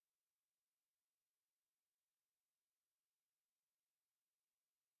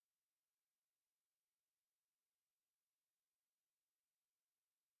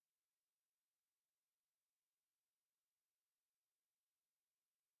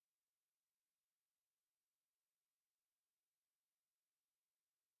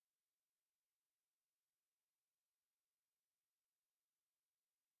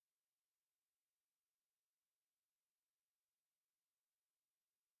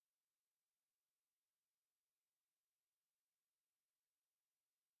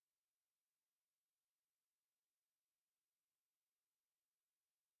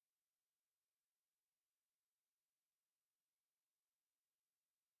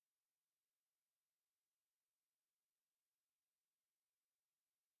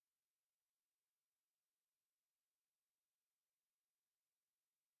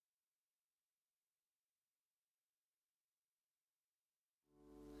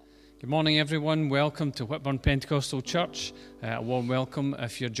Good morning, everyone. Welcome to Whitburn Pentecostal Church. A warm welcome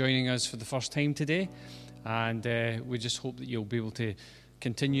if you're joining us for the first time today. And we just hope that you'll be able to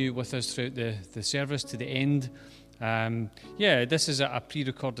continue with us throughout the service to the end. This is a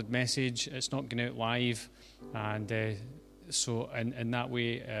pre-recorded message. It's not going out live. And so in that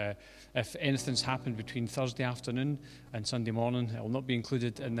way, if anything's happened between Thursday afternoon and Sunday morning, it will not be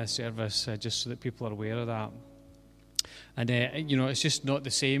included in this service, just so that people are aware of that. And, it's just not the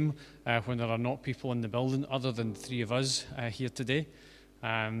same when there are not people in the building other than the three of us here today.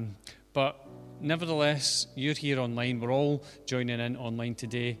 But nevertheless, you're here online. We're all joining in online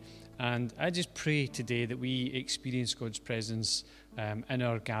today. And I just pray today that we experience God's presence in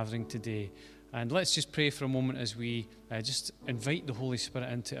our gathering today. And let's just pray for a moment as we just invite the Holy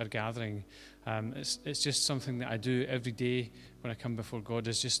Spirit into our gathering. It's just something that I do every day when I come before God,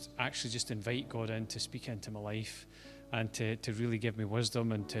 is just invite God in to speak into my life and to really give me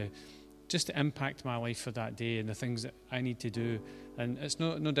wisdom and to impact my life for that day and the things that I need to do. And it's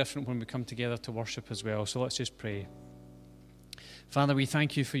no different when we come together to worship as well. So let's just pray. Father, we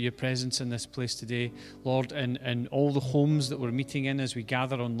thank you for your presence in this place today, Lord, in all the homes that we're meeting in as we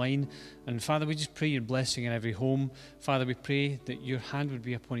gather online. And Father, we just pray your blessing in every home. Father, we pray that your hand would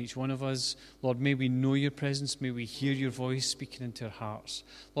be upon each one of us. Lord, may we know your presence. May we hear your voice speaking into our hearts.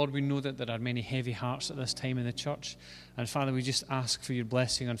 Lord, we know that there are many heavy hearts at this time in the church. And Father, we just ask for your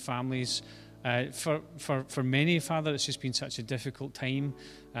blessing on families. For many, Father, it's just been such a difficult time,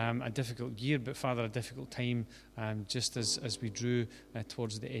 a difficult year, but Father, a difficult time just as we drew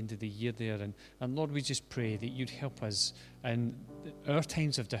towards the end of the year there. And Lord, we just pray that you'd help us in our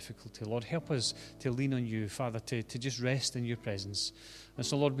times of difficulty. Lord, help us to lean on you, Father, to just rest in your presence. And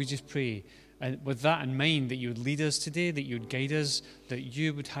so, Lord, we just pray, and with that in mind, that you would lead us today, that you would guide us, that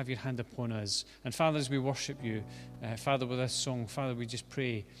you would have your hand upon us. And Father, as we worship you, Father, with this song, Father, we just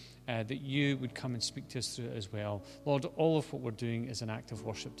pray that you would come and speak to us through it as well. Lord, all of what we're doing is an act of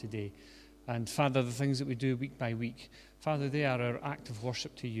worship today. And Father, the things that we do week by week, Father, they are our act of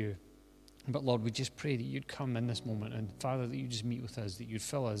worship to you. But Lord, we just pray that you'd come in this moment, and Father, that you just meet with us, that you'd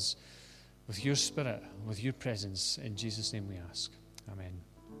fill us with your Spirit, with your presence. In Jesus' name we ask. Amen.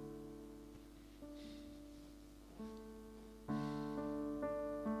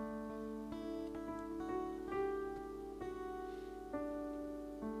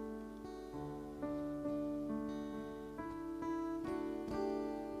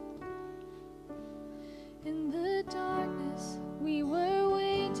 In the darkness, we were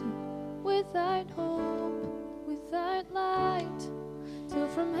waiting, without hope, without light, till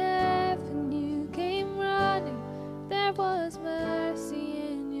from heaven you came running. There was mercy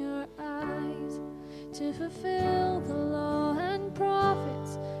in your eyes, to fulfill the law and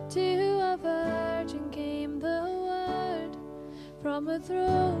prophets. To a virgin came the word, from a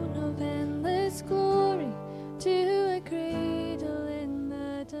throne of endless glory to a cradle in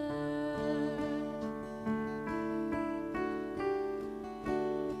the dirt.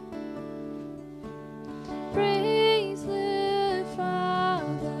 Praise the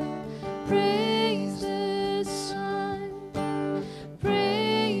Father, praise the Son,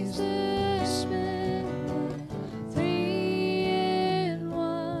 praise the Spirit, three in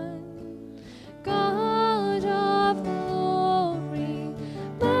one. God of glory,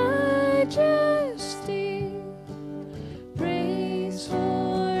 majesty, praise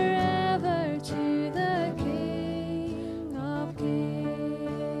forever to the King of Kings.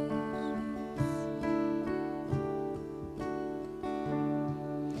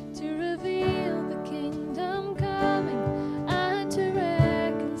 To reveal the kingdom coming and to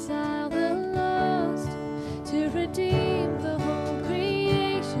reconcile the lost, to redeem the whole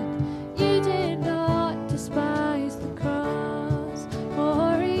creation. You did not despise the cross,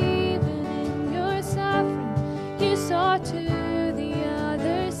 for even in your suffering you saw to the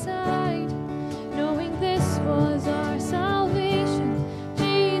other side, knowing this was our salvation.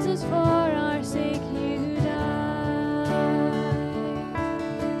 Jesus, for our sake you died.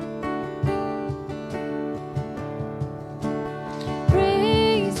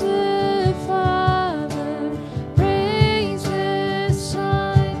 Praise the Father, praise the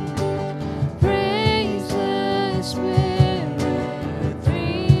Son, praise the Spirit,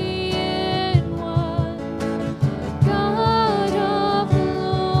 three in one. God of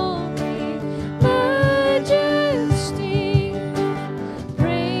glory, majesty,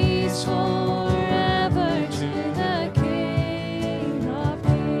 praise forever to the King of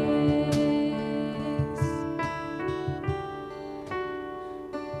Kings.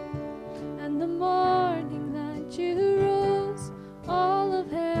 And the morning that you rose, all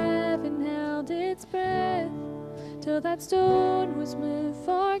of heaven held its breath, till that stone was moved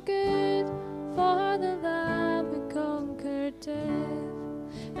for good, for the Lamb who conquered death.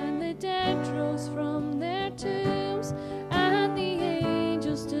 And the dead rose from their tombs, and the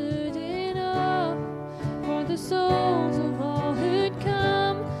angels stood in awe, for the souls of all who'd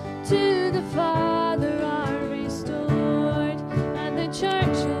come to the Father are restored. And the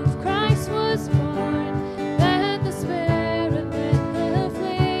church of Christ was born, then the Spirit lit the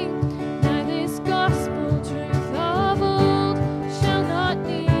flame. Now this gospel truth of old shall not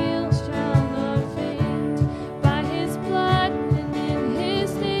kneel, shall not faint. By his blood and in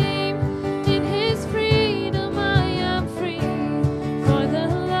his name, in his freedom I am free. For the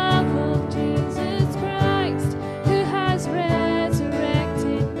love of Jesus Christ, who has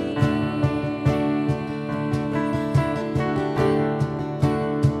resurrected me.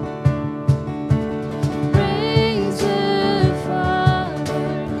 Praise the Father,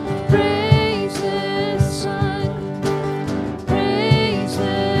 praise the Son, praise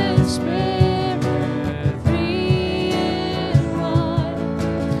the Spirit, three in one.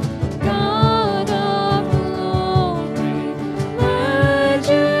 God of glory,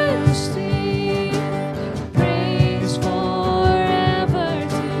 majesty, praise forever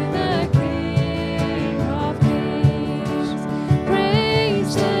to the King of Kings.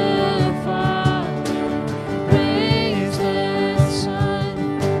 Praise the Father, praise the Son,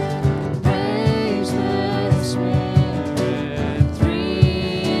 praise the Spirit,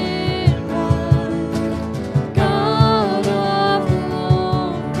 three in one. God of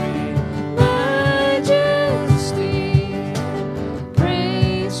glory, majesty,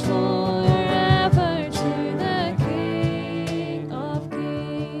 praise forever to the King of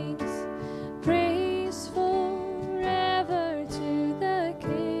Kings. Praise forever to the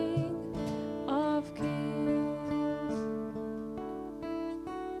King of Kings.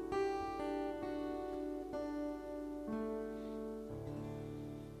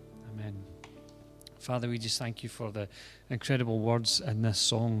 Amen. Father, we just thank you for the incredible words in this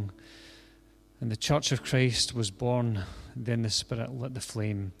song. And the Church of Christ was born, then the Spirit lit the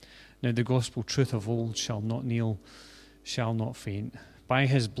flame. Now the gospel truth of old shall not kneel, shall not faint. By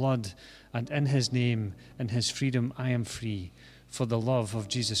his blood and in his name, in his freedom I am free, for the love of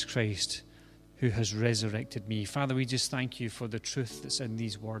Jesus Christ, who has resurrected me. Father, we just thank you for the truth that's in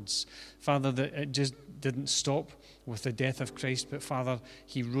these words. Father, that it just didn't stop with the death of Christ, but Father,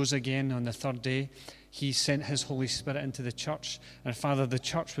 he rose again on the third day. He sent his Holy Spirit into the church. And Father, the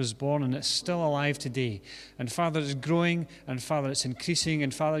church was born and it's still alive today. And Father, it's growing, and Father, it's increasing,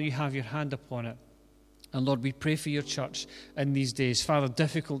 and Father, you have your hand upon it. And Lord, we pray for your church in these days. Father,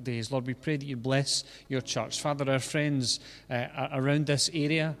 difficult days. Lord, we pray that you bless your church. Father, our friends around this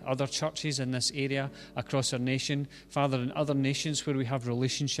area, other churches in this area across our nation. Father, in other nations where we have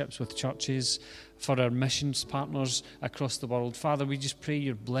relationships with churches. For our missions partners across the world. Father, we just pray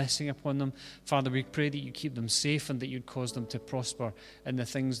your blessing upon them. Father, we pray that you keep them safe and that you'd cause them to prosper in the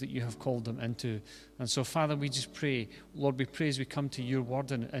things that you have called them into. And so, Father, we just pray. Lord, we pray as we come to your word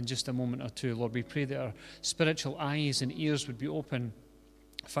in just a moment or two. Lord, we pray that our spiritual eyes and ears would be open,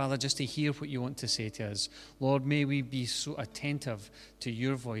 Father, just to hear what you want to say to us. Lord, may we be so attentive to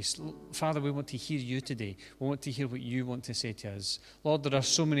your voice. Father, we want to hear you today. We want to hear what you want to say to us. Lord, there are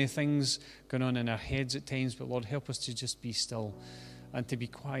so many things going on in our heads at times, but Lord, help us to just be still and to be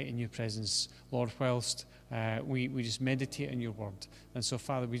quiet in your presence, Lord, whilst we just meditate on your word. And so,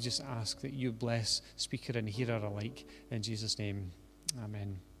 Father, we just ask that you bless speaker and hearer alike. In Jesus' name,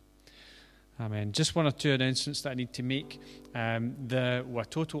 amen. Amen. Just one or two announcements that I need to make. The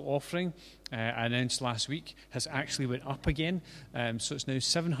Watoto offering announced last week has actually went up again. So it's now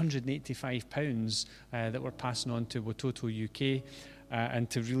 £785 that we're passing on to Watoto UK and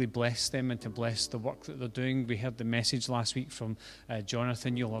to really bless them and to bless the work that they're doing. We heard the message last week from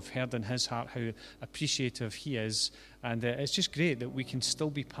Jonathan. You'll have heard in his heart how appreciative he is. And it's just great that we can still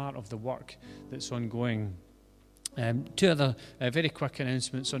be part of the work that's ongoing. Two other very quick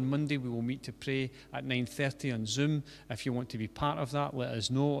announcements. On Monday we will meet to pray at 9:30 on Zoom. If you want to be part of that, let us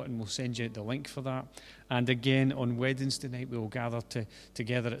know and we'll send you the link for that. And again on Wednesday night we will gather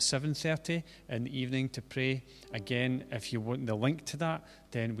together at 7:30 in the evening to pray. Again, if you want the link to that,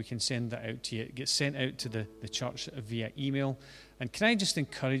 then we can send that out to you. It gets sent out to the church via email. And can I just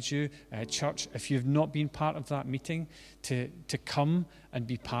encourage you, church, if you've not been part of that meeting, to come and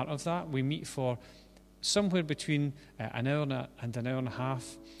be part of that. We meet for somewhere between an hour and an hour and a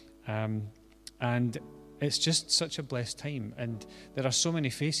half. And it's just such a blessed time. And there are so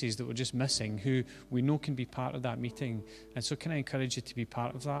many faces that we're just missing who we know can be part of that meeting. And so can I encourage you to be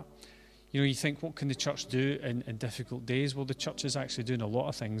part of that? You know, you think, what can the church do in difficult days? Well, the church is actually doing a lot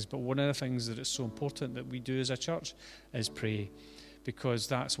of things. But one of the things that it's so important that we do as a church is pray. because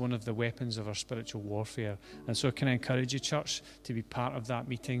that's one of the weapons of our spiritual warfare. And so can I encourage you, church, to be part of that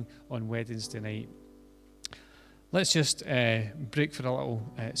meeting on Wednesday night. Let's just break for a little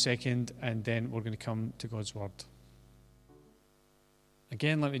second, and then we're going to come to God's Word.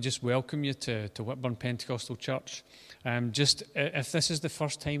 Again, let me just welcome you to Whitburn Pentecostal Church. Just if this is the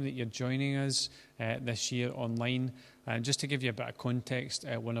first time that you're joining us this year online, just to give you a bit of context,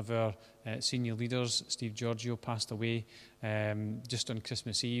 one of our senior leaders, Steve Giorgio, passed away just on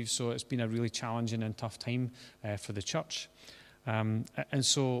Christmas Eve, so it's been a really challenging and tough time for the church. And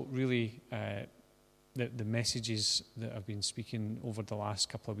so really the messages that I've been speaking over the last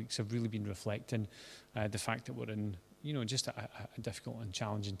couple of weeks have really been reflecting the fact that we're in just a difficult and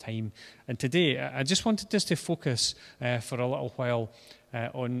challenging time. And today, I just wanted us to focus for a little while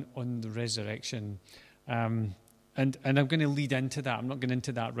on the resurrection. And I'm going to lead into that. I'm not going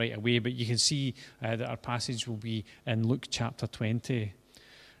into that right away, but you can see that our passage will be in Luke chapter 20.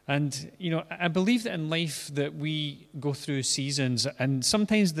 And, I believe that in life that we go through seasons, and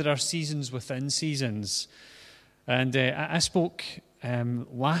sometimes there are seasons within seasons. And I spoke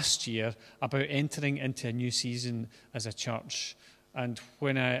last year about entering into a new season as a church. And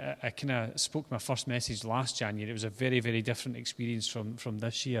when I kind of spoke my first message last January, it was a very, very different experience from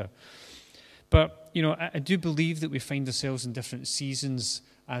this year. But, I do believe that we find ourselves in different seasons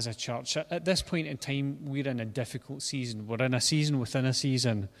as a church. At this point in time, we're in a difficult season. We're in a season within a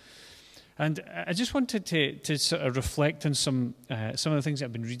season. And I just wanted to sort of reflect on some of the things that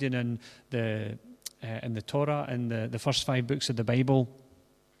I've been reading in the Torah, in the first 5 books of the Bible.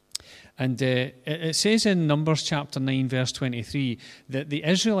 And it says in Numbers chapter 9, verse 23, that the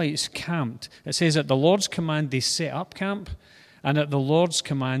Israelites camped. It says, at the Lord's command, they set up camp, and at the Lord's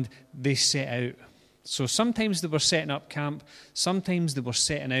command, they set out. So sometimes they were setting up camp, sometimes they were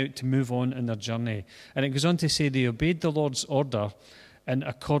setting out to move on in their journey. And it goes on to say they obeyed the Lord's order in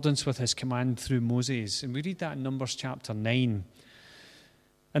accordance with his command through Moses. And we read that in Numbers chapter 9.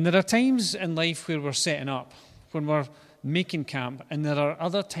 And there are times in life where we're setting up, when we're making camp, and there are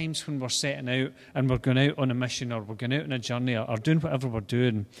other times when we're setting out and we're going out on a mission, or we're going out on a journey, or doing whatever we're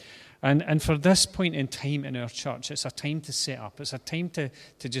doing. And for this point in time in our church, it's a time to set up. It's a time to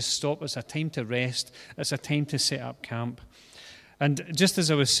just stop. It's a time to rest. It's a time to set up camp. And just as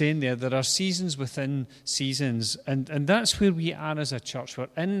I was saying there are seasons within seasons. And that's where we are as a church. We're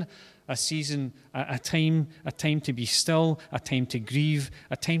in a season, a time to be still, a time to grieve,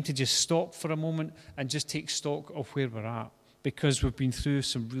 a time to just stop for a moment and just take stock of where we're at. Because we've been through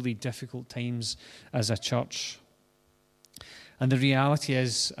some really difficult times as a church. And the reality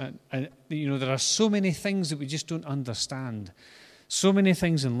is, there are so many things that we just don't understand. So many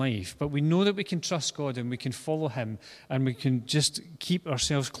things in life. But we know that we can trust God and we can follow him. And we can just keep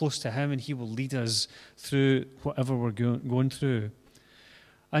ourselves close to him, and he will lead us through whatever we're going through.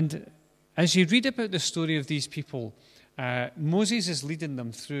 And as you read about the story of these people, Moses is leading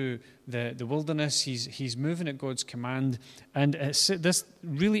them through the wilderness. He's moving at God's command. And it's this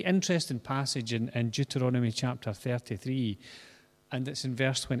really interesting passage in Deuteronomy chapter 33. And it's in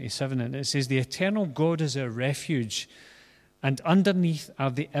verse 27, and it says, the eternal God is our refuge, and underneath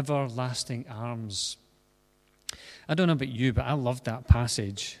are the everlasting arms. I don't know about you, but I love that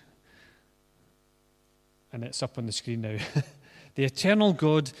passage. And it's up on the screen now. The eternal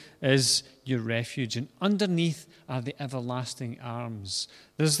God is your refuge, and underneath are the everlasting arms.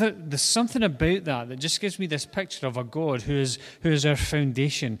 There's something about that just gives me this picture of a God who is our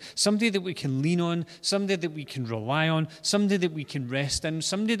foundation, somebody that we can lean on, somebody that we can rely on, somebody that we can rest in,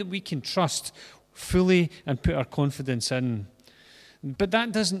 somebody that we can trust fully and put our confidence in. But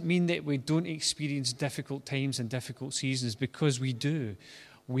that doesn't mean that we don't experience difficult times and difficult seasons, because we do.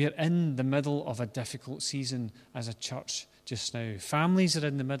 We are in the middle of a difficult season as a church just now. Families are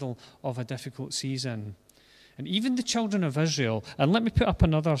in the middle of a difficult season. And even the children of Israel, and let me put up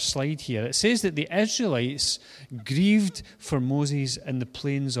another slide here. It says that the Israelites grieved for Moses in the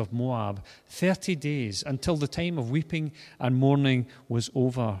plains of Moab 30 days until the time of weeping and mourning was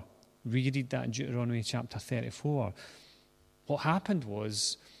over. Read that in Deuteronomy chapter 34. What happened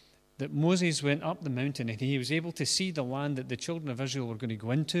was that Moses went up the mountain and he was able to see the land that the children of Israel were going to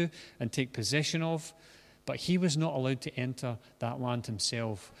go into and take possession of, but he was not allowed to enter that land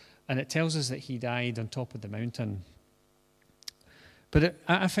himself. And it tells us that he died on top of the mountain. But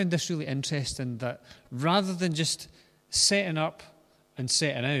I found this really interesting, that rather than just setting up and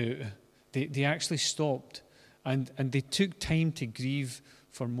setting out, they actually stopped and they took time to grieve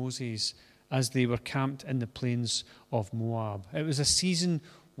for Moses as they were camped in the plains of Moab. It was a season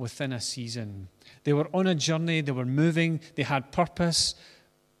within a season. They were on a journey, they were moving, they had purpose,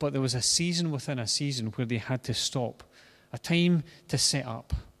 but there was a season within a season where they had to stop a time to set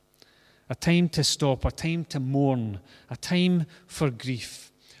up, a time to stop, a time to mourn, a time for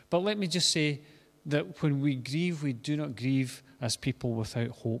grief. But let me just say that when we grieve, we do not grieve as people without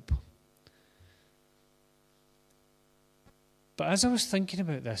hope. But as I was thinking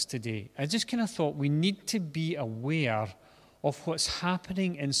about this today, I just kind of thought we need to be aware of what's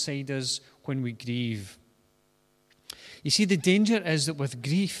happening inside us when we grieve. You see, the danger is that with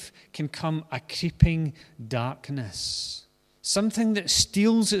grief can come a creeping darkness, something that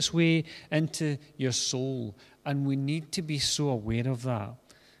steals its way into your soul, and we need to be so aware of that.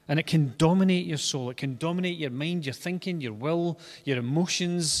 And it can dominate your soul, it can dominate your mind, your thinking, your will, your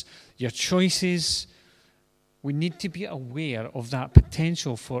emotions, your choices. We need to be aware of that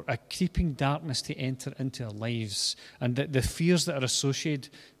potential for a creeping darkness to enter into our lives and the fears that are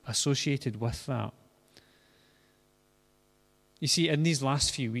associated with that. You see, in these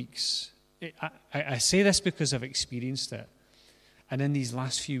last few weeks, I say this because I've experienced it. And in these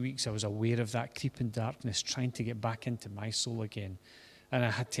last few weeks, I was aware of that creeping darkness trying to get back into my soul again. And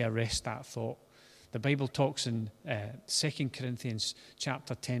I had to arrest that thought. The Bible talks in 2 Corinthians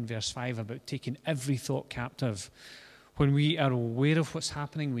chapter 10, verse 5 about taking every thought captive. When we are aware of what's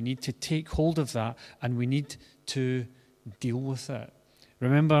happening, we need to take hold of that and we need to deal with it.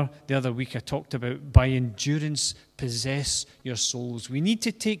 Remember the other week I talked about by endurance possess your souls. We need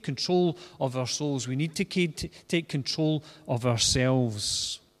to take control of our souls. We need to take control of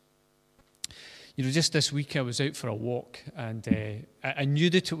ourselves. You know, just this week I was out for a walk and I knew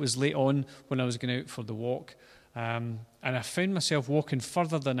that it was late on when I was going out for the walk. And I found myself walking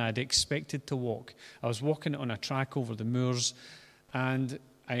further than I'd expected to walk. I was walking on a track over the moors and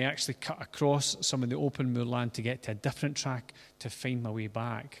I actually cut across some of the open moorland to get to a different track to find my way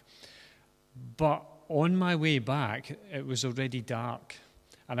back. But on my way back, it was already dark.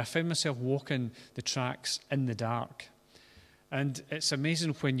 And I found myself walking the tracks in the dark. And it's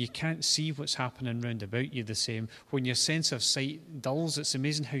amazing when you can't see what's happening round about you the same. When your sense of sight dulls, it's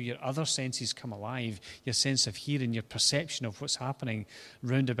amazing how your other senses come alive. Your sense of hearing, your perception of what's happening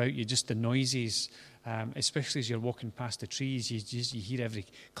round about you, just the noises, especially as you're walking past the trees, you hear every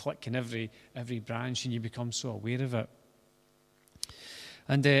click and every branch and you become so aware of it.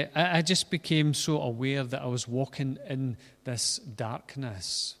 And I just became so aware that I was walking in this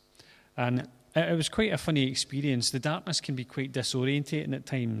darkness. And it was quite a funny experience. The darkness can be quite disorientating at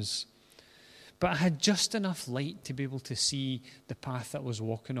times. But I had just enough light to be able to see the path that I was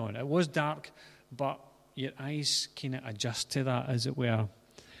walking on. It was dark, but your eyes kind of adjust to that, as it were.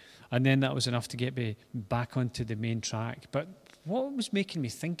 And then that was enough to get me back onto the main track. But what it was making me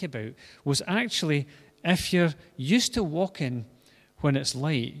think about was actually, if you're used to walking when it's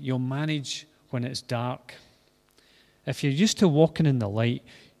light, you'll manage when it's dark. If you're used to walking in the light,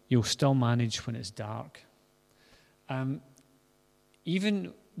 you'll still manage when it's dark.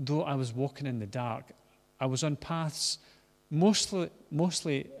 Even though I was walking in the dark, I was on paths, mostly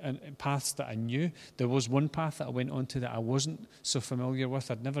paths that I knew. There was one path that I went onto that I wasn't so familiar with.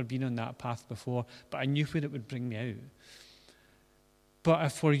 I'd never been on that path before, but I knew where it would bring me out. But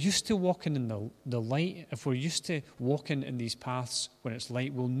if we're used to walking in the light, if we're used to walking in these paths when it's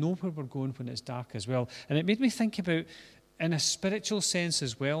light, we'll know where we're going when it's dark as well. And it made me think about, in a spiritual sense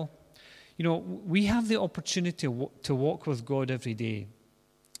as well, you know, we have the opportunity to walk with God every day,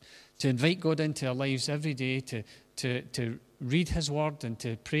 to invite God into our lives every day, to read His Word and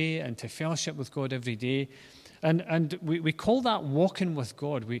to pray and to fellowship with God every day. And we call that walking with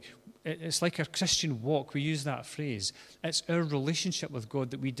God. It's like our Christian walk. We use that phrase. It's our relationship with God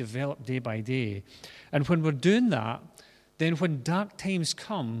that we develop day by day. And when we're doing that, then when dark times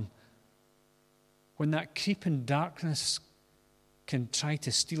come, when that creeping darkness can try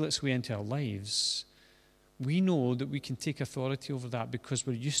to steal its way into our lives, we know that we can take authority over that because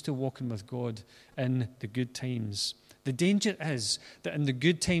we're used to walking with God in the good times. The danger is that in the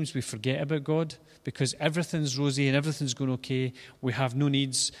good times we forget about God because everything's rosy and everything's going okay. We have no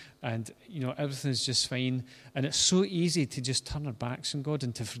needs and, you know, everything's just fine. And it's so easy to just turn our backs on God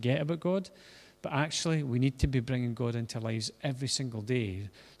and to forget about God. But actually, we need to be bringing God into our lives every single day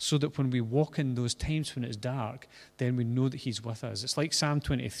so that when we walk in those times when it's dark, then we know that He's with us. It's like Psalm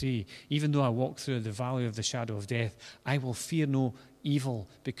 23. Even though I walk through the valley of the shadow of death, I will fear no evil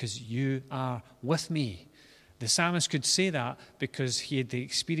because you are with me. The psalmist could say that because he had the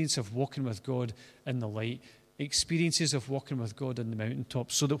experience of walking with God in the light, experiences of walking with God on the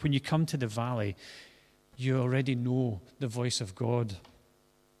mountaintop, so that when you come to the valley, you already know the voice of God.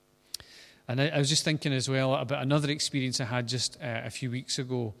 And I was just thinking as well about another experience I had just a few weeks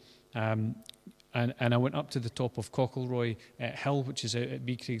ago. And I went up to the top of Cockleroy Hill, which is out at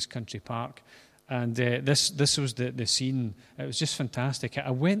Beecraigs Country Park. And this was the scene. It was just fantastic. I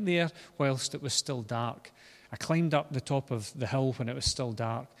went there whilst it was still dark. I climbed up the top of the hill when it was still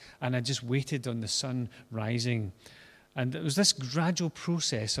dark, and I just waited on the sun rising. And it was this gradual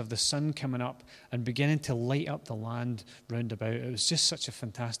process of the sun coming up and beginning to light up the land round about. It was just such a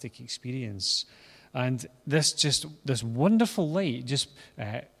fantastic experience. And this wonderful light just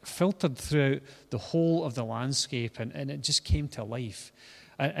filtered throughout the whole of the landscape, and it just came to life.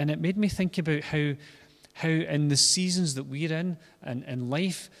 And it made me think about how in the seasons that we're in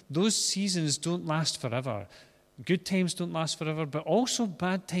life, those seasons don't last forever. Good times don't last forever, but also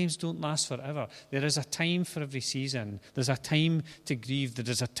bad times don't last forever. There is a time for every season. There's a time to grieve. There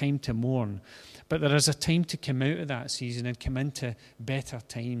is a time to mourn. But there is a time to come out of that season and come into better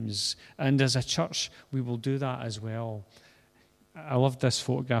times. And as a church, we will do that as well. I love this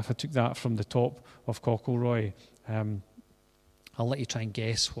photograph. I took that from the top of Cockleroy. I'll let you try and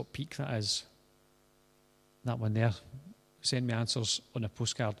guess what peak that is. That one there. Send me answers on a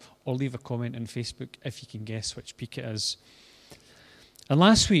postcard or leave a comment on Facebook if you can guess which peak it is. And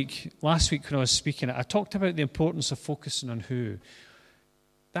last week when I was speaking, I talked about the importance of focusing on who.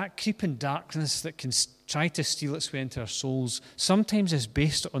 That creeping darkness that can try to steal its way into our souls sometimes is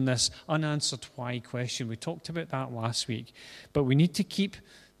based on this unanswered why question. We talked about that last week. But we need to keep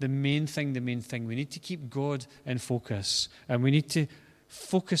the main thing. We need to keep God in focus. And we need to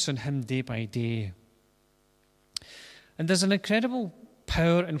focus on Him day by day. And there's an incredible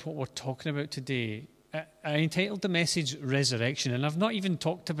power in what we're talking about today. I entitled the message Resurrection, and I've not even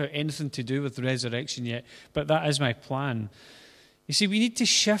talked about anything to do with resurrection yet, but that is my plan. You see, we need to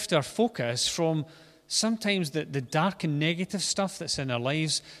shift our focus from sometimes the dark and negative stuff that's in our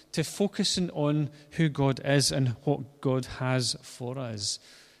lives to focusing on who God is and what God has for us.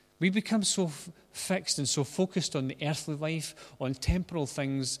 We become so fixed and so focused on the earthly life, on temporal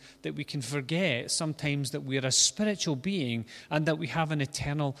things, that we can forget sometimes that we're a spiritual being and that we have an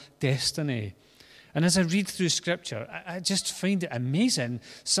eternal destiny. And as I read through Scripture, I just find it amazing,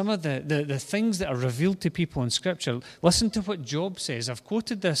 some of the things that are revealed to people in Scripture. Listen to what Job says. I've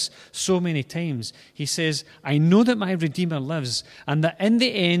quoted this so many times. He says, I know that my Redeemer lives, and that in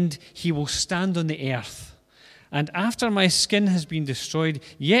the end he will stand on the earth. And after my skin has been destroyed,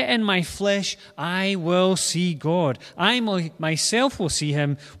 yet in my flesh I will see God. I myself will see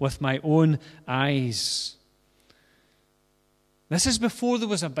Him with my own eyes. This is before there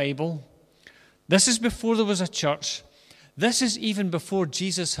was a Bible. This is before there was a church. This is even before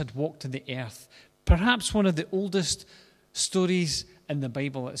Jesus had walked on the earth. Perhaps one of the oldest stories in the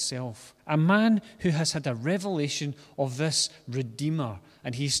Bible itself. A man who has had a revelation of this Redeemer.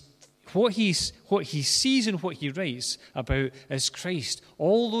 And what he sees and what he writes about is Christ,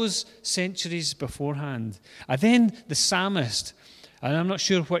 all those centuries beforehand. And then the psalmist, and I'm not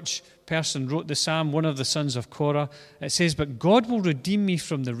sure which person wrote the psalm, one of the sons of Korah, it says, but God will redeem me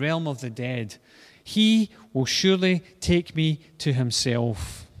from the realm of the dead. He will surely take me to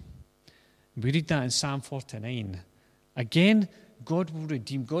Himself. We read that in Psalm 49. Again, God will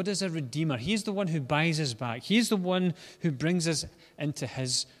redeem. God is a redeemer. He is the one who buys us back. He is the one who brings us into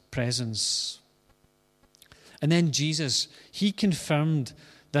His presence. And then Jesus, He confirmed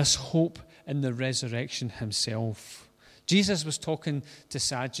this hope in the resurrection Himself. Jesus was talking to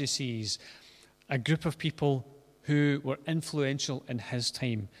Sadducees, a group of people who were influential in His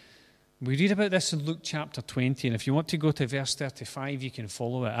time. We read about this in Luke chapter 20, and if you want to go to verse 35, you can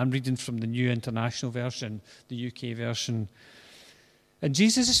follow it. I'm reading from the New International Version, the UK version. And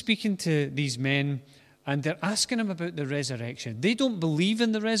Jesus is speaking to these men, and they're asking Him about the resurrection. They don't believe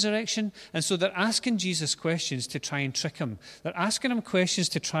in the resurrection, and so they're asking Jesus questions to try and trick Him. They're asking Him questions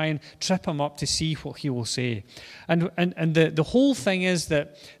to try and trip Him up to see what He will say. And the whole thing is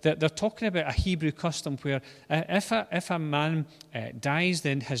that they're talking about a Hebrew custom where if a man dies,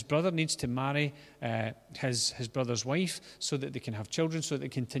 then his brother needs to marry his brother's wife so that they can have children, so that they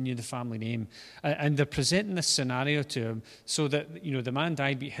continue the family name. And they're presenting this scenario to him so that, the man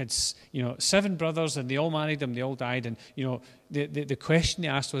died, but he had, 7 brothers, and they all married him, they all died. And, the question they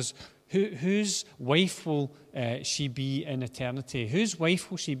asked was, whose wife will she be in eternity? Whose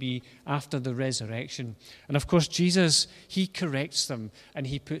wife will she be after the resurrection? And of course, Jesus, He corrects them and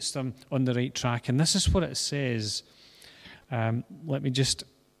He puts them on the right track. And this is what it says. Let me just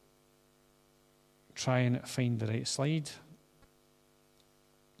try and find the right slide.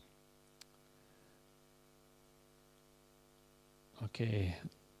 Okay,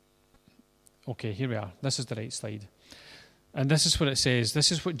 here we are. This is the right slide. And this is what it says.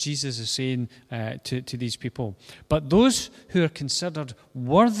 This is what Jesus is saying to these people. But those who are considered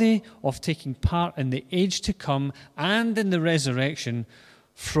worthy of taking part in the age to come and in the resurrection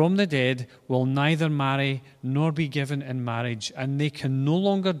from the dead will neither marry nor be given in marriage, and they can no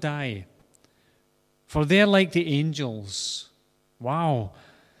longer die, for they're like the angels. Wow.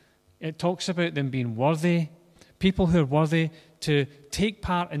 It talks about them being worthy, people who are worthy to take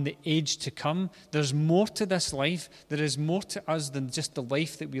part in the age to come. There's more to this life. There is more to us than just the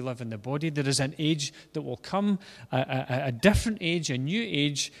life that we live in the body. There is an age that will come, a different age, a new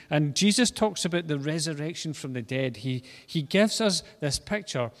age. And Jesus talks about the resurrection from the dead. He gives us this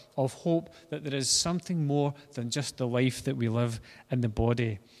picture of hope that there is something more than just the life that we live in the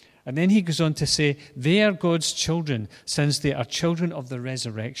body. And then he goes on to say, they are God's children, since they are children of the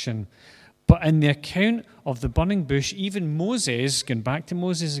resurrection. But in the account of the burning bush, even Moses, going back to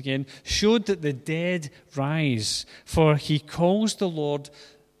Moses again, showed that the dead rise. For he calls the Lord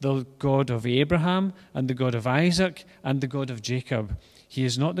the God of Abraham and the God of Isaac and the God of Jacob. He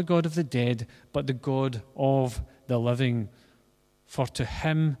is not the God of the dead, but the God of the living. For to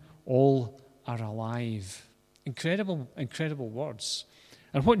him all are alive. Incredible, incredible words.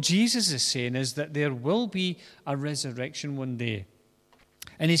 And what Jesus is saying is that there will be a resurrection one day.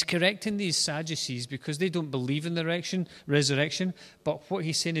 And he's correcting these Sadducees because they don't believe in the resurrection. But what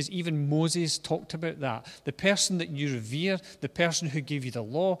he's saying is even Moses talked about that. The person that you revere, the person who gave you the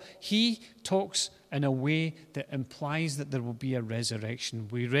law, he talks in a way that implies that there will be a resurrection.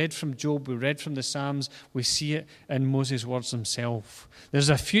 We read from Job, we read from the Psalms, we see it in Moses' words himself. There's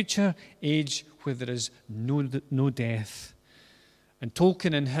a future age where there is no death. And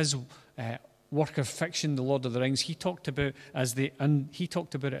Tolkien in his work of fiction, The Lord of the Rings, he talked about it as the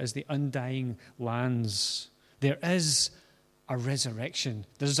undying lands. There is a resurrection.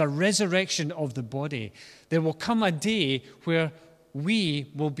 There's a resurrection of the body. There will come a day where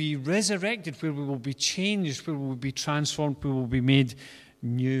we will be resurrected, where we will be changed, where we will be transformed, where we will be made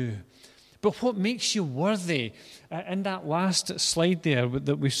new. But what makes you worthy? In that last slide there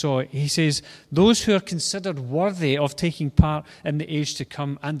that we saw, he says, those who are considered worthy of taking part in the age to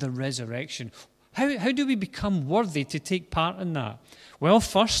come and the resurrection. How do we become worthy to take part in that? Well,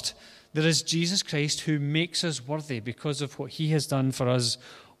 first, there is Jesus Christ who makes us worthy because of what he has done for us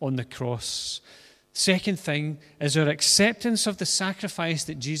on the cross. Second thing is our acceptance of the sacrifice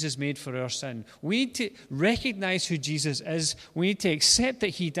that Jesus made for our sin. We need to recognize who Jesus is. We need to accept that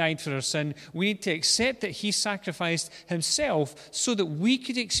he died for our sin. We need to accept that he sacrificed himself so that we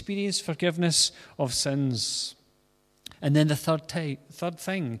could experience forgiveness of sins. And then the third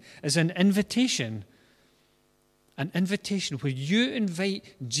thing is an invitation. An invitation where you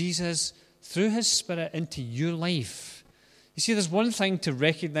invite Jesus through his Spirit into your life. You see, there's one thing to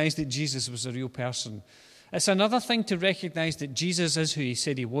recognize that Jesus was a real person. It's another thing to recognize that Jesus is who he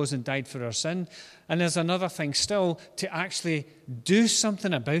said he was and died for our sin. And there's another thing still to actually do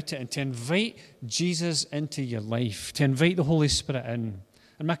something about it and to invite Jesus into your life, to invite the Holy Spirit in.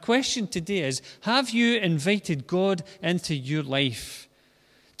 And my question today is, have you invited God into your life?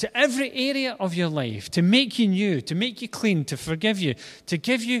 To every area of your life, to make you new, to make you clean, to forgive you, to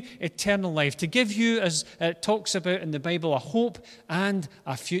give you eternal life, to give you, as it talks about in the Bible, a hope and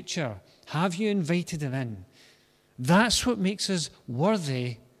a future. Have you invited him in? That's what makes us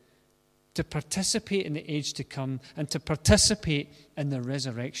worthy to participate in the age to come and to participate in the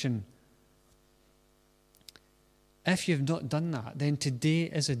resurrection. If you've not done that, then today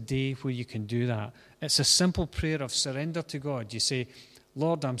is a day where you can do that. It's a simple prayer of surrender to God. You say,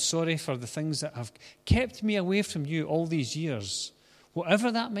 Lord, I'm sorry for the things that have kept me away from you all these years,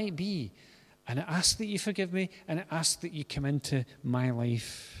 whatever that might be. And I ask that you forgive me, and I ask that you come into my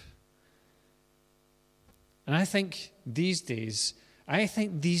life. And I think these days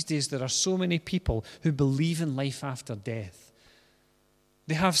there are so many people who believe in life after death.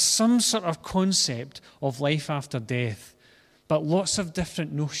 They have some sort of concept of life after death, but lots of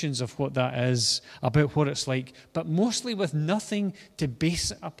different notions of what that is, about what it's like, but mostly with nothing to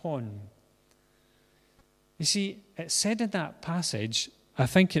base it upon. You see, it said in that passage, I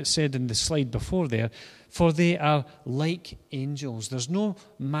think it said in the slide before there, for they are like angels. There's no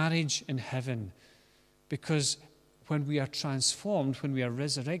marriage in heaven, because when we are transformed, when we are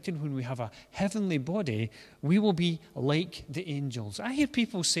resurrected, when we have a heavenly body, we will be like the angels. I hear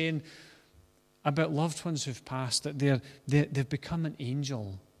people saying about loved ones who've passed that they've become an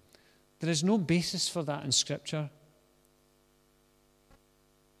angel. There is no basis for that in Scripture.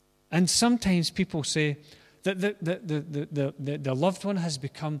 And sometimes people say that the loved one has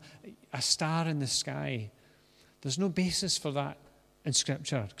become a star in the sky. There's no basis for that in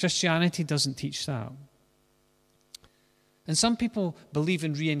Scripture. Christianity doesn't teach that. And some people believe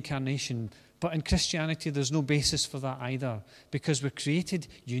in reincarnation, But in Christianity, there's no basis for that either, because we're created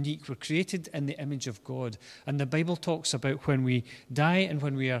unique. We're created in the image of God. And the Bible talks about when we die and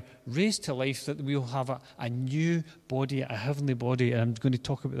when we are raised to life, that we will have a new body, a heavenly body. And I'm going to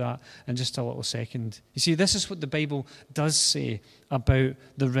talk about that in just a little second. You see, this is what the Bible does say about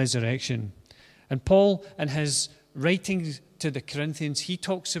the resurrection. And Paul, in his writings to the Corinthians, he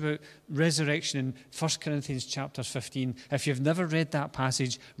talks about resurrection in 1 Corinthians chapter 15. If you've never read that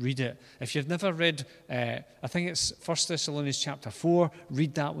passage, read it. If you've never read, I think it's 1 Thessalonians chapter 4,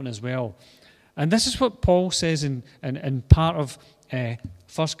 read that one as well. And this is what Paul says in part of 1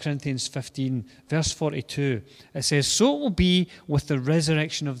 Corinthians 15, verse 42. It says, "So it will be with the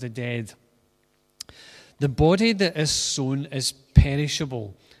resurrection of the dead. The body that is sown is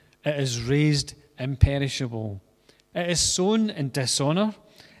perishable. It is raised imperishable. It is sown in dishonor.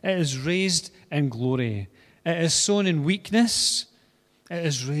 It is raised in glory. It is sown in weakness. It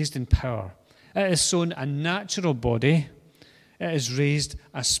is raised in power. It is sown a natural body. It is raised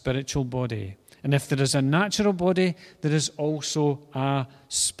a spiritual body. And if there is a natural body, there is also a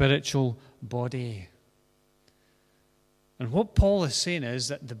spiritual body." And what Paul is saying is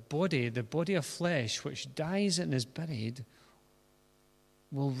that the body of flesh, which dies and is buried,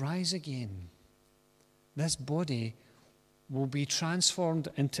 will rise again. This body will be transformed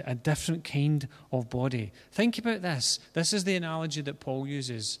into a different kind of body. Think about this. This is the analogy that Paul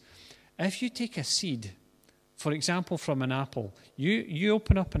uses. If you take a seed, for example, from an apple, you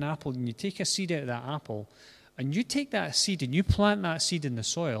open up an apple and you take a seed out of that apple, and you take that seed and you plant that seed in the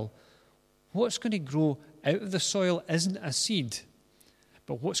soil, what's going to grow out of the soil isn't a seed.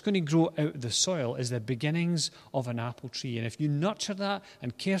 But what's going to grow out of the soil is the beginnings of an apple tree. And if you nurture that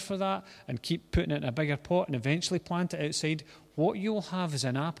and care for that and keep putting it in a bigger pot and eventually plant it outside, what you'll have is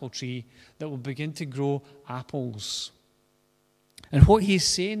an apple tree that will begin to grow apples. And what he's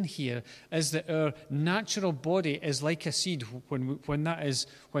saying here is that our natural body is like a seed. When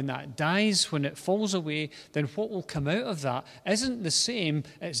that dies, when it falls away, then what will come out of that isn't the same,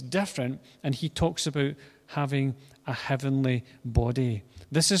 it's different. And he talks about having a heavenly body.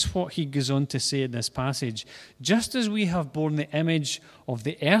 This is what he goes on to say in this passage. "Just as we have borne the image of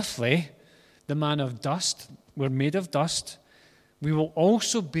the earthly, the man of dust, we're made of dust, we will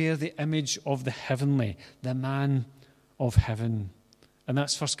also bear the image of the heavenly, the man of heaven." And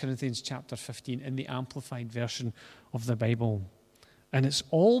that's 1 Corinthians chapter 15 in the Amplified version of the Bible. And it's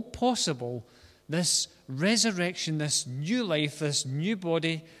all possible, this resurrection, this new life, this new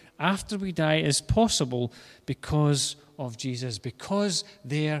body after we die is possible because of Jesus, because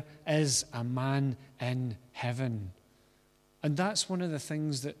there is a man in heaven. And that's one of the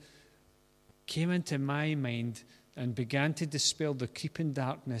things that came into my mind and began to dispel the creeping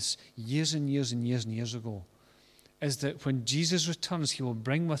darkness years and years and years and years ago, is that when Jesus returns, he will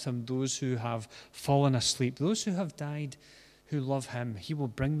bring with him those who have fallen asleep, those who have died, who love him. He will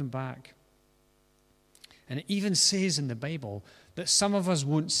bring them back. And it even says in the Bible that some of us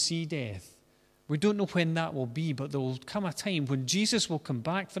won't see death. We don't know when that will be, but there will come a time when Jesus will come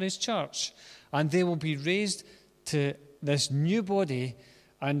back for his church, and they will be raised to this new body,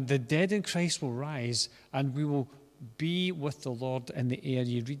 and the dead in Christ will rise, and we will be with the Lord in the air.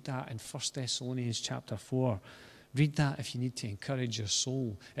 You read that in 1 Thessalonians chapter 4. Read that if you need to encourage your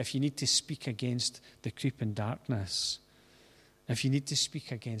soul, if you need to speak against the creeping darkness, if you need to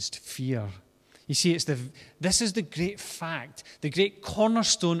speak against fear. You see, this is the great fact, the great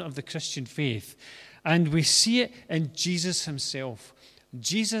cornerstone of the Christian faith. And we see it in Jesus himself.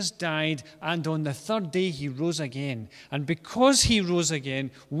 Jesus died, and on the third day he rose again. And because he rose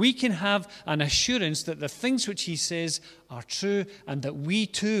again, we can have an assurance that the things which he says are true, and that we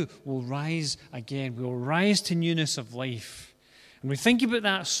too will rise again. We will rise to newness of life. And we think about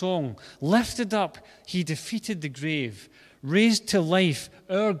that song, "Lifted up, he defeated the grave. Raised to life,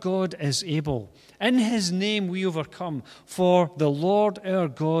 our God is able. In his name we overcome, for the Lord our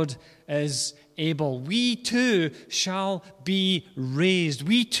God is able." We too shall be raised.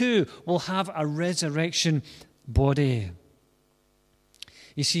 We too will have a resurrection body.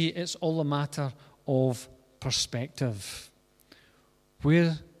 You see, it's all a matter of perspective.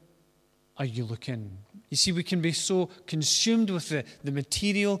 Where are you looking? You see, we can be so consumed with the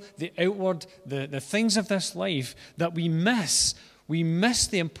material, the outward, the things of this life that we miss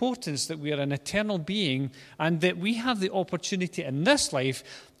the importance that we are an eternal being, and that we have the opportunity in this life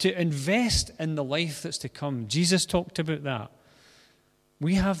to invest in the life that's to come. Jesus talked about that.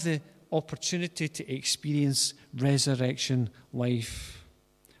 We have the opportunity to experience resurrection life.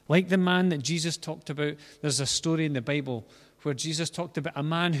 Like the man that Jesus talked about, there's a story in the Bible where Jesus talked about a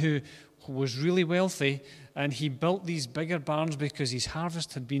man who was really wealthy, and he built these bigger barns because his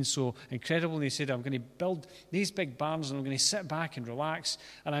harvest had been so incredible. And he said, I'm going to build these big barns, and I'm going to sit back and relax,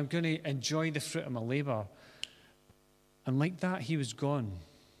 and I'm going to enjoy the fruit of my labor. And like that, he was gone.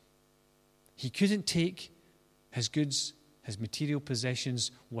 He couldn't take his goods, his material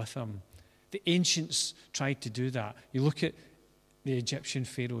possessions with him. The ancients tried to do that. You look at the Egyptian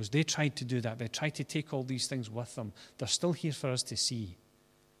pharaohs. They tried to do that. They tried to take all these things with them. They're still here for us to see.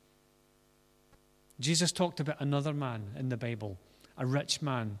 Jesus talked about another man in the Bible, a rich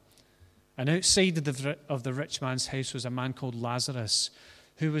man. And outside of the rich man's house was a man called Lazarus,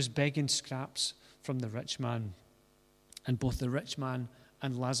 who was begging scraps from the rich man. And both the rich man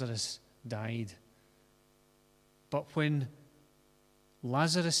and Lazarus died. But when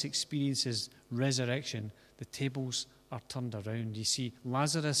Lazarus experiences resurrection, the tables are turned around. You see,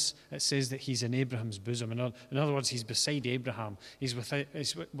 Lazarus, it says that he's in Abraham's bosom. In other words, he's beside Abraham. He's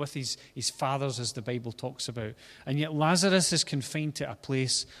with his fathers, as the Bible talks about. And yet Lazarus is confined to a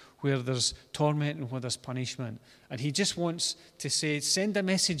place where there's torment and where there's punishment. And he just wants to say, send a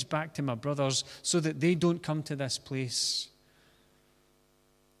message back to my brothers so that they don't come to this place.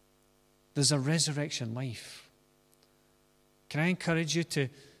 There's a resurrection life. Can I encourage you to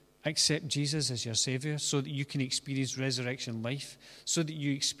accept Jesus as your Savior so that you can experience resurrection life, so that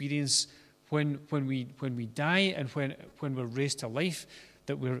you experience when we die and when we're raised to life,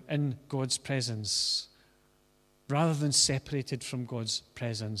 that we're in God's presence rather than separated from God's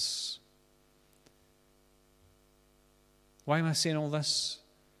presence. Why am I saying all this?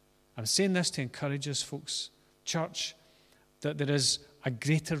 I'm saying this to encourage us, folks, church, that there is a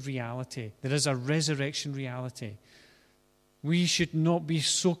greater reality. There is a resurrection reality. We should not be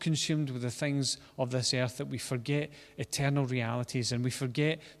so consumed with the things of this earth that we forget eternal realities, and we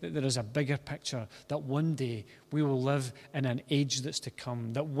forget that there is a bigger picture, that one day we will live in an age that's to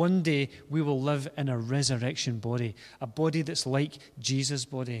come, that one day we will live in a resurrection body, a body that's like Jesus'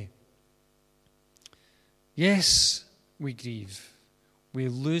 body. Yes, we grieve. We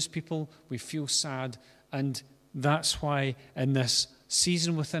lose people, we feel sad, and that's why in this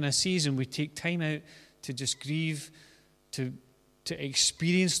season within a season we take time out to just grieve, to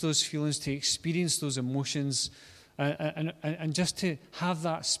experience those feelings, to experience those emotions, and just to have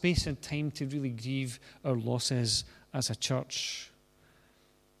that space and time to really grieve our losses as a church.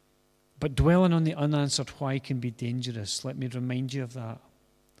 But dwelling on the unanswered why can be dangerous. Let me remind you of that.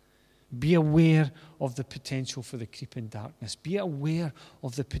 Be aware of the potential for the creeping darkness. Be aware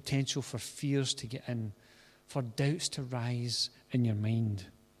of the potential for fears to get in, for doubts to rise in your mind.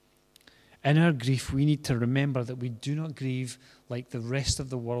 In our grief, we need to remember that we do not grieve like the rest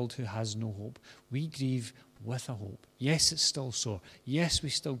of the world who has no hope. We grieve with a hope. Yes, it's still sore. Yes, we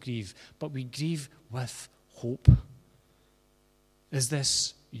still grieve, but we grieve with hope. Is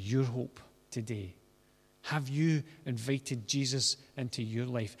this your hope today? Have you invited Jesus into your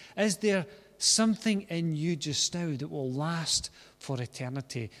life? Is there something in you just now that will last for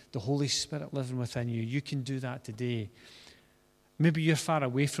eternity? The Holy Spirit living within you. You can do that today. Maybe you're far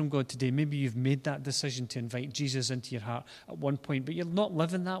away from God today. Maybe you've made that decision to invite Jesus into your heart at one point, but you're not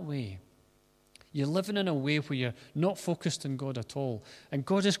living that way. You're living in a way where you're not focused on God at all. And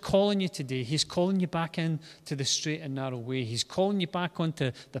God is calling you today. He's calling you back into the straight and narrow way. He's calling you back onto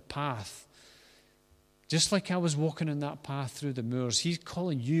the path. Just like I was walking on that path through the moors, He's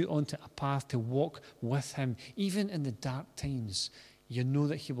calling you onto a path to walk with Him. Even in the dark times, you know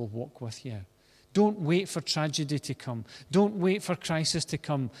that He will walk with you. Don't wait for tragedy to come. Don't wait for crisis to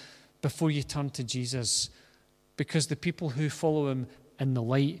come before you turn to Jesus, because the people who follow Him in the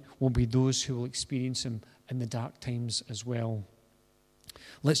light will be those who will experience Him in the dark times as well.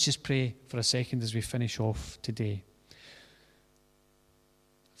 Let's just pray for a second as we finish off today.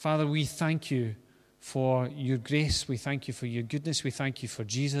 Father, we thank You for Your grace. We thank You for Your goodness. We thank You for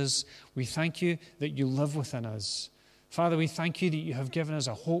Jesus. We thank You that You live within us. Father, we thank You that You have given us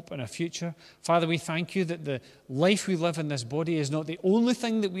a hope and a future. Father, we thank You that the life we live in this body is not the only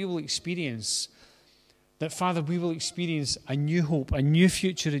thing that we will experience. That, Father, we will experience a new hope, a new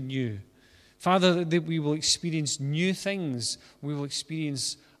future in You. Father, that we will experience new things. We will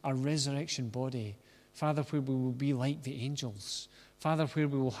experience a resurrection body. Father, where we will be like the angels. Father, where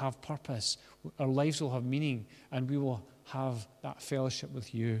we will have purpose. Our lives will have meaning, and we will have that fellowship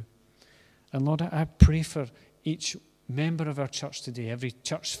with You. And Lord, I pray for each member of our church today, every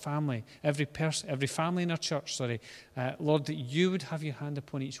church family, every family in our church, Lord, that You would have Your hand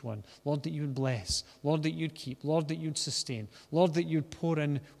upon each one. Lord, that You would bless. Lord, that You'd keep. Lord, that You'd sustain. Lord, that You'd pour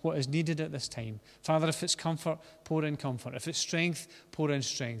in what is needed at this time. Father, if it's comfort, pour in comfort. If it's strength, pour in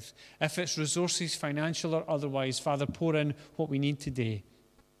strength. If it's resources, financial or otherwise, Father, pour in what we need today.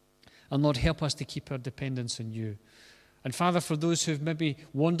 And Lord, help us to keep our dependence on you. And Father, for those who've maybe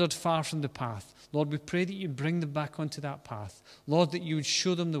wandered far from the path, Lord, we pray that you bring them back onto that path. Lord, that you would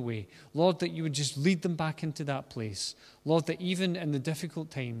show them the way. Lord, that you would just lead them back into that place. Lord, that even in the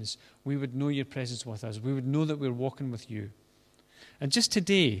difficult times, we would know your presence with us. We would know that we're walking with you. And just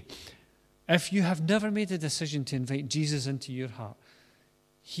today, if you have never made a decision to invite Jesus into your heart,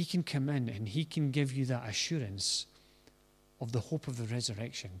 he can come in and he can give you that assurance of the hope of the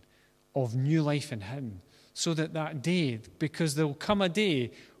resurrection, of new life in him. So that day, because there will come a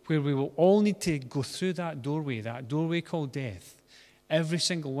day where we will all need to go through that doorway called death. Every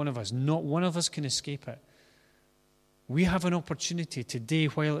single one of us, not one of us can escape it. We have an opportunity today,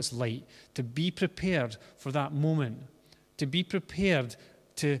 while it's light, to be prepared for that moment, to be prepared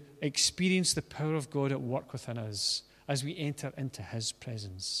to experience the power of God at work within us as we enter into his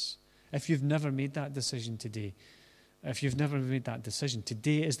presence. If you've never made that decision today,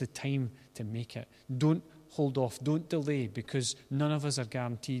 today is the time to make it. Don't hold off. Don't delay, because none of us are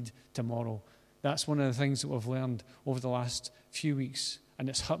guaranteed tomorrow. That's one of the things that we've learned over the last few weeks, and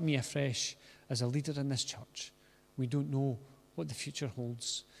it's hurt me afresh as a leader in this church. We don't know what the future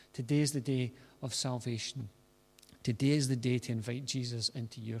holds. Today is the day of salvation. Today is the day to invite Jesus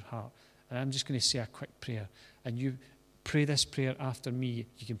into your heart. And I'm just going to say a quick prayer, and you pray this prayer after me.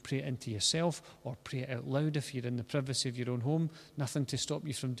 You can pray it into yourself or pray it out loud if you're in the privacy of your own home. Nothing to stop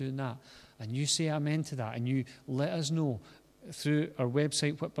you from doing that. And you say amen to that, and you let us know through our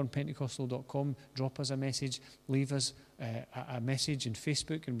website, whitburnpentecostal.com. Drop us a message, leave us a message on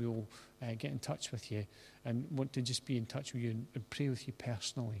Facebook, and we will get in touch with you and want to just be in touch with you and pray with you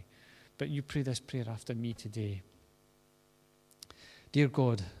personally. But you pray this prayer after me today. Dear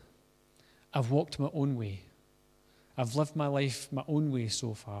God, I've walked my own way. I've lived my life my own way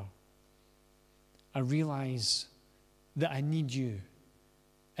so far. I realize that I need you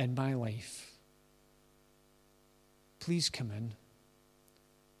in my life. Please come in.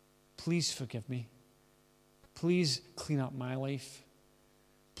 Please forgive me. Please clean up my life.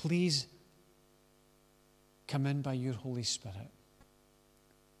 Please come in by your Holy Spirit.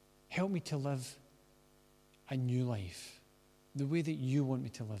 Help me to live a new life, the way that you want me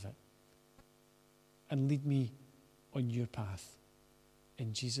to live it. And lead me on your path.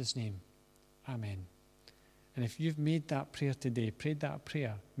 In Jesus' name, amen. And if you've made that prayer today, prayed that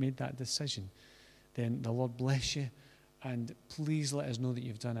prayer, made that decision, then the Lord bless you, and please let us know that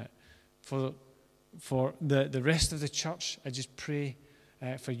you've done it. For the rest of the church, I just pray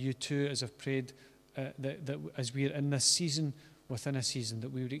for you too, as I've prayed, that as we are in this season, within a season,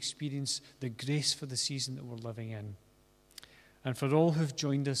 that we would experience the grace for the season that we're living in. And for all who've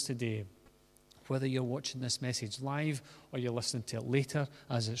joined us today, whether you're watching this message live or you're listening to it later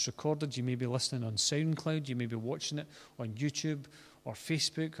as it's recorded, you may be listening on SoundCloud, you may be watching it on YouTube or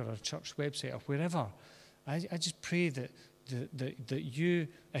Facebook or our church website or wherever. I just pray that you,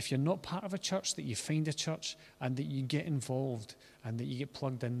 if you're not part of a church, that you find a church and that you get involved and that you get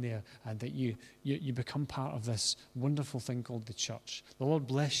plugged in there and that you become part of this wonderful thing called the church. The Lord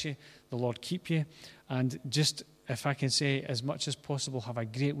bless you. The Lord keep you. And just, if I can say as much as possible, have a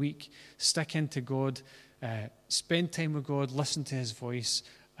great week. Stick into God. Spend time with God. Listen to his voice.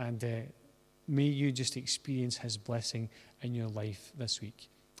 And may you just experience his blessing in your life this week.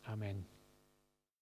 Amen.